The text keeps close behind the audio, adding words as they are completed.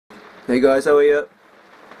Hey guys, how are you?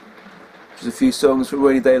 Just a few songs from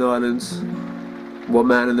Rainy Day in Ireland. One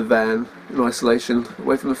man in the van, in isolation,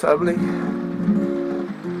 away from the family.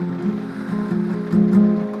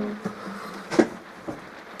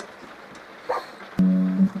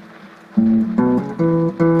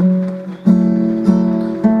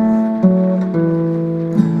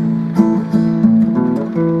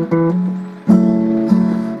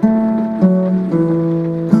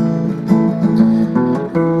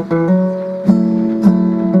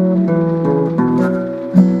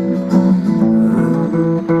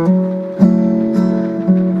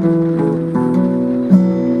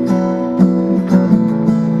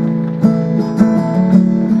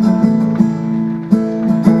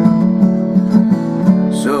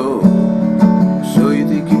 So you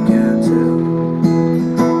think you can tell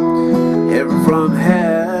heaven from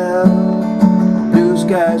hell, blue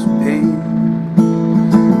skies from pain?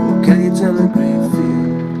 Or can you tell a green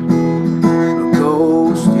field, a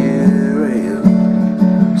cold steer rail,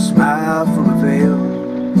 smile from a veil?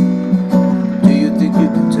 Do you think you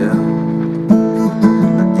can tell?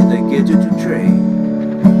 Or did they get you to trade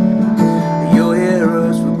your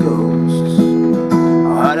heroes for ghosts,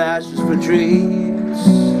 hot ashes for trees?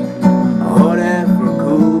 Whatever, a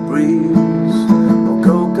cool breeze, or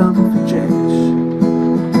cold comfort for change.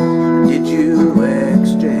 Did you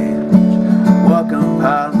exchange walking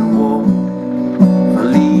upon the wall for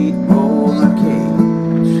lead roller cage?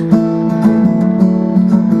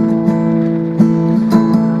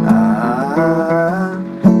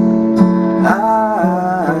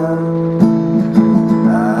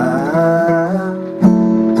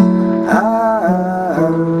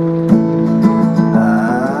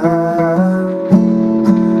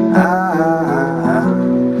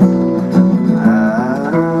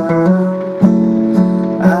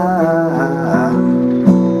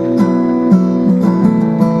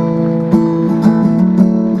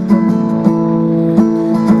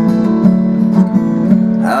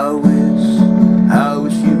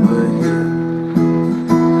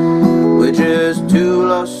 Just two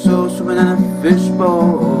lost souls swimming in a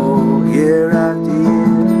fishbowl, year after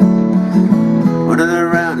year, running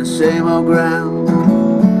around the same old ground.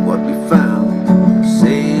 What we found,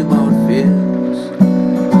 same old fears.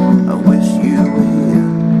 I wish you were here.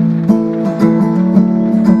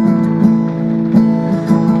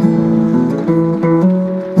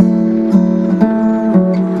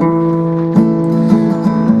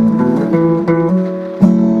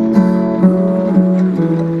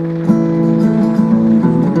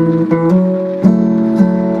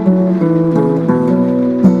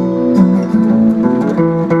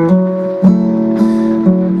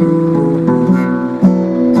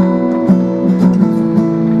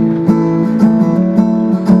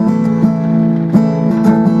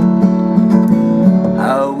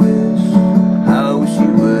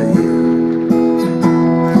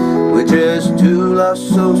 Just two lost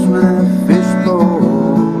souls swimming in a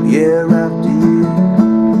fishbowl, year after year,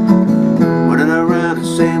 running around the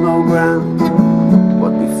same old ground.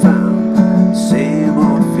 What we found, same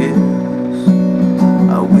old fears.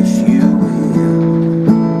 I wish you were here.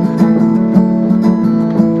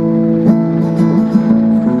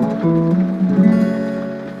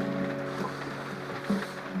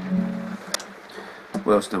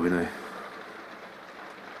 What else don't we know?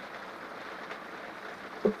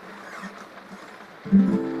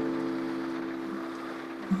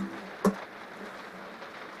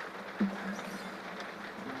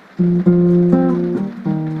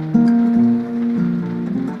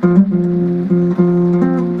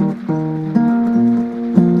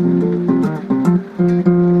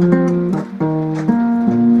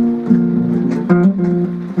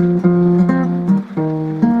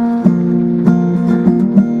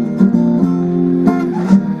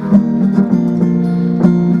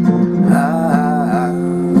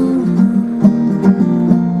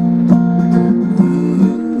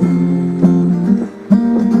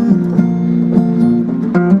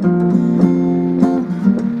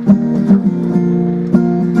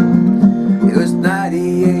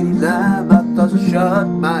 Short,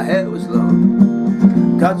 my hair was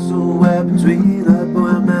long, caught somewhere between a boy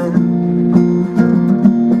and man.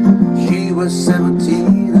 She was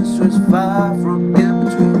 17, and so it's far from in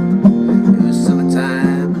between. It was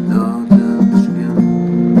summertime in northern Michigan,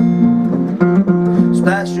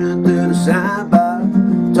 splashing through the sandbar,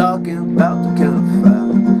 talking about the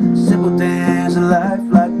campfire, simple things in life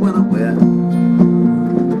like winterwear.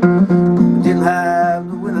 We didn't have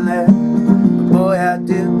the winter there, but boy I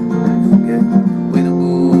didn't forget.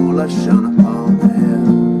 Shone upon the hill.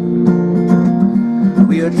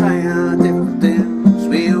 We were trying different things.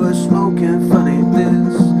 We were smoking funny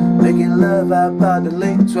things, making love out by the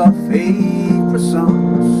lake to our favorite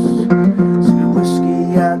songs. Sipping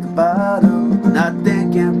whiskey at the bottle, not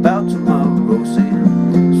thinking about tomorrow.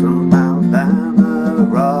 Singing from Alabama,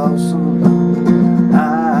 raw song.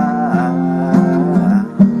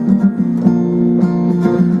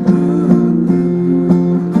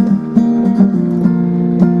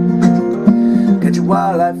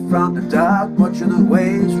 Wildlife from the dark, watching the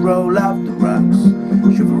waves roll off the rocks.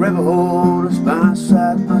 She'll forever hold us by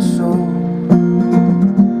inside my soul.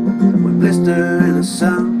 We blister in the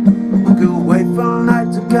sun, we could wait for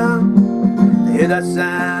night to come to hear that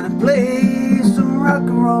sound and play some rock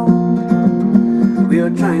and roll. We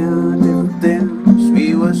were trying different things,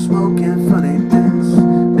 we were smoking funny things,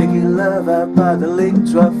 making love out by the lake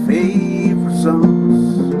to our favorite songs.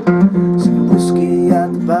 Sipping whiskey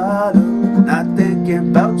at the bottle, not thinking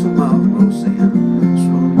about tomorrow. Singing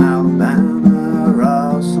from Alabama,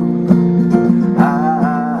 raw song.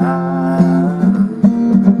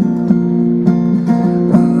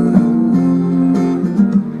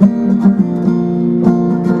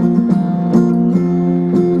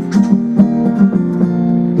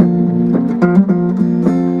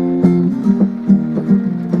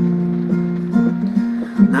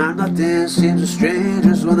 Now nothing seems as strange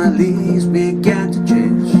as when our leaves began to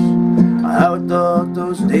change. How I thought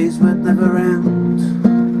those days would never end.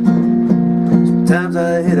 Sometimes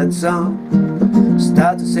I hear that song,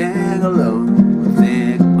 start to sing along, I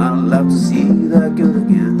think I'd love to see that girl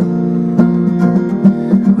again.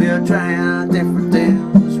 We were trying different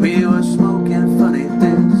things, we were smoking funny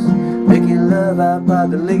things, making love out by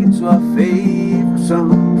the lake to our favorite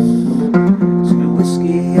songs. Sipping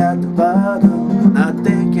whiskey at the bottle, not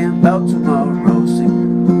thinking about tomorrow.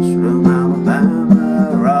 Singing from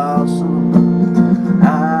Alabama, raw song.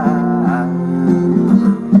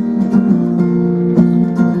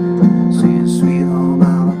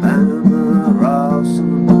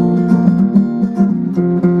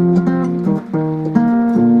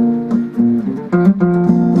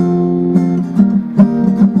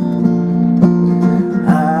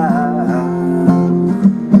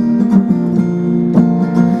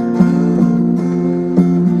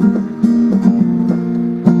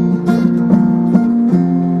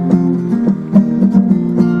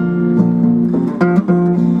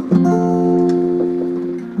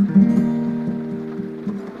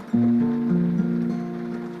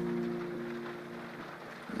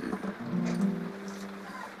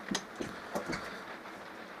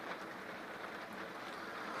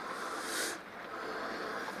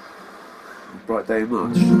 Bright Day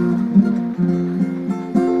March.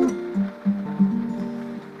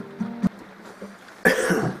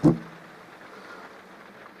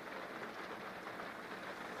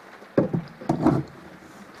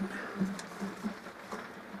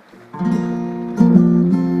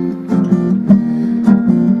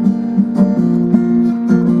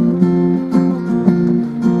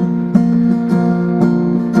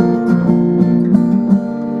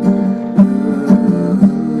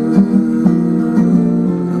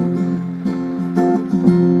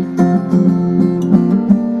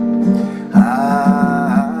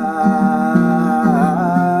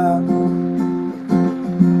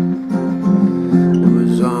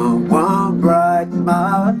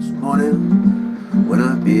 March morning when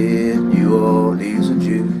I bid New Orleans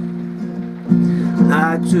adieu, and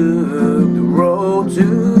I took the road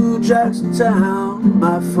to Jackson,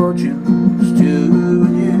 my fortunes to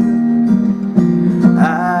renew.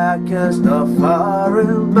 I cast off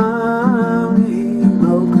foreign money,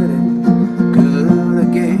 no credit good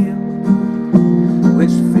again,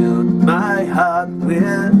 which filled my heart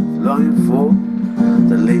with longing for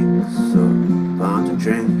the lakes of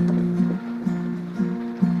Ponchartrain.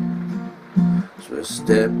 So I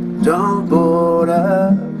stepped on board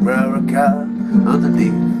a railroad car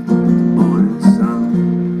underneath the morning sun,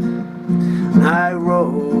 and I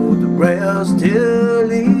rode the rails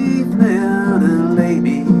till evening and lay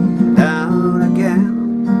me down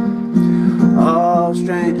again. All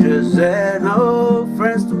strangers and no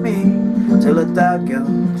friends to me, till the dark out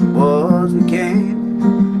towards we came,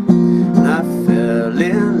 and I fell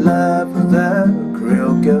in love with a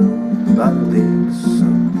Creole girl by the lakes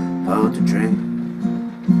of Ponchartrain.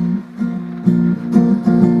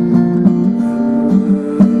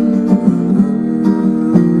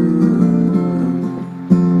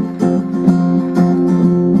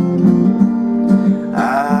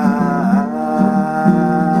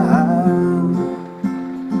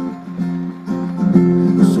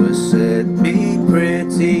 So I said, meet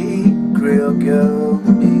pretty Creole girl,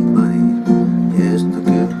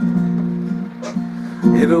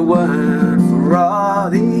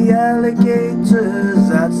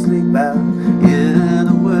 sleep out in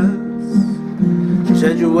the woods. She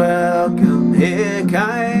said, "You're welcome here,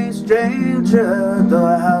 kind stranger, though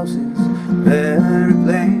our house is very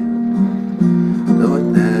plain, though it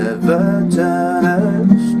never turn a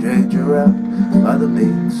stranger out by the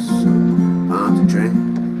lakes of Ponchartrain."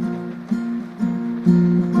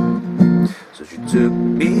 So she took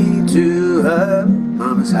me to her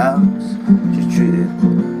mama's house. She treated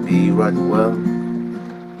me right well.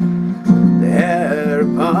 The hair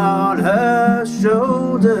upon her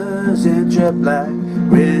shoulders in jet black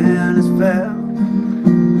ringlets fell.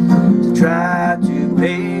 To try to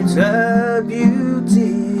paint her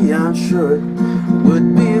beauty, I'm sure it would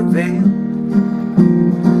be in vain.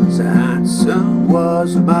 So handsome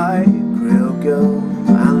was my Creole girl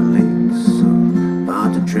on the lakes of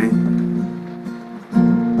Ponchartrain.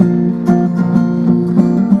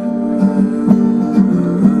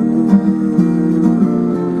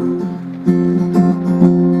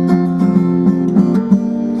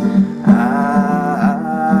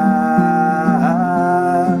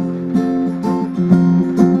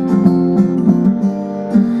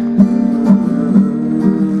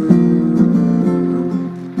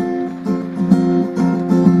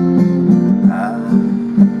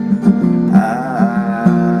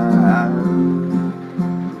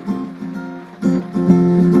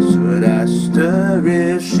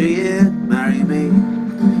 If she'd marry me,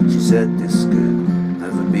 she said this could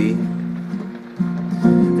never be.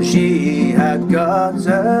 She had got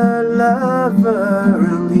a lover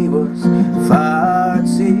and he was far at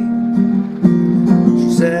sea. She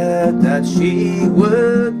said that she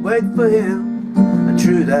would wait for him, and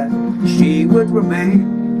true that she would remain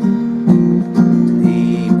till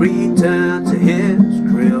he returned to his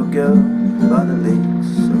Creole girl by the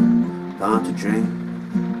lakes of Ponchartrain.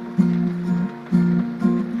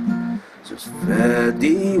 So fare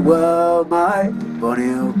thee well, my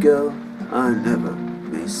bonny old girl, I never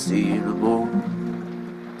may see you no more.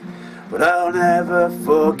 But I'll never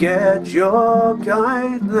forget your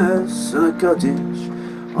kindness in a cottage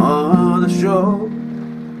on the shore.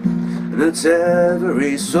 And at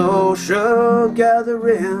every social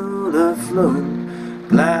gathering, a flowing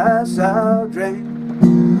glass I'll drain.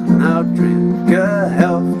 And I'll drink a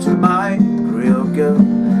health to my Creole girl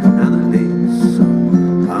and the lakes of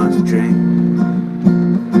Ponchartrain.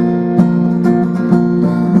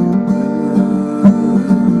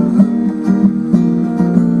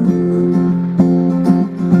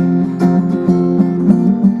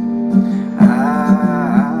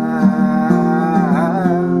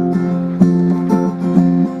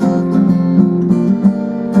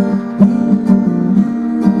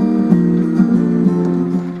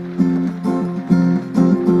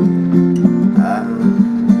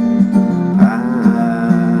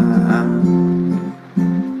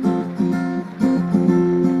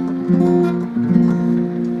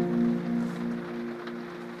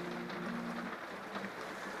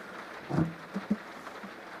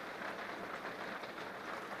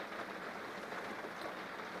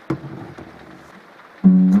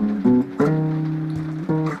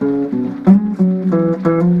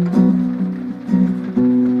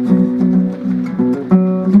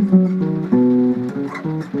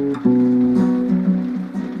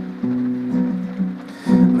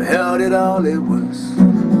 Held it all inwards,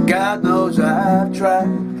 God knows I've tried.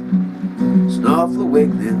 It's an awful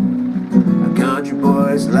awakening, a country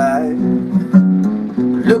boy's life.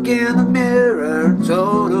 Look in the mirror in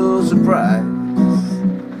total surprise.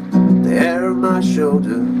 The hair on my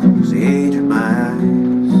shoulders, the age in my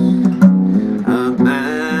eyes.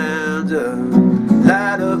 Amanda,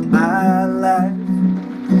 light of my life.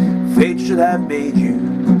 Fate should have made you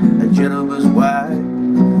a gentleman's wife.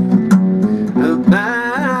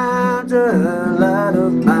 Amanda, light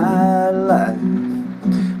of my life.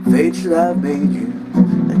 Fate should have made you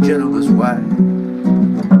a gentleman's wife.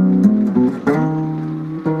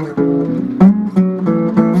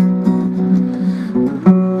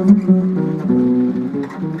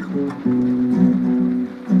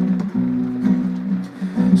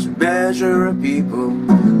 Some measure of people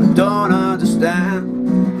who don't understand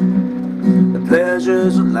the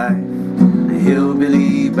pleasures of life, a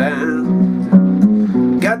hillbilly band.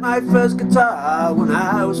 Got my first guitar when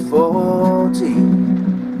I was 14.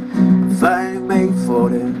 Flying May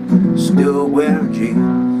 40, still wearing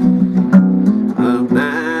jeans.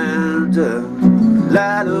 Amanda,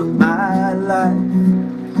 light of my life.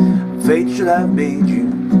 Fate should have made you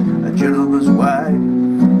a gentleman's wife.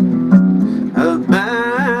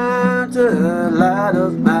 Amanda, light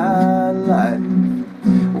of my life.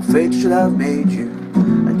 Well, fate should have made you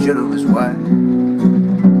a gentleman's wife.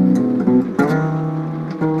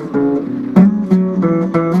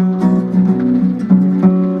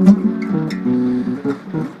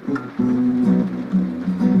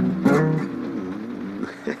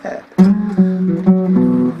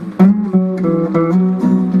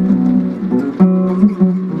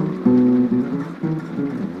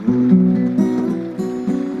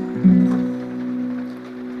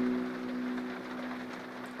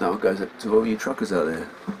 guys, to all you truckers out there.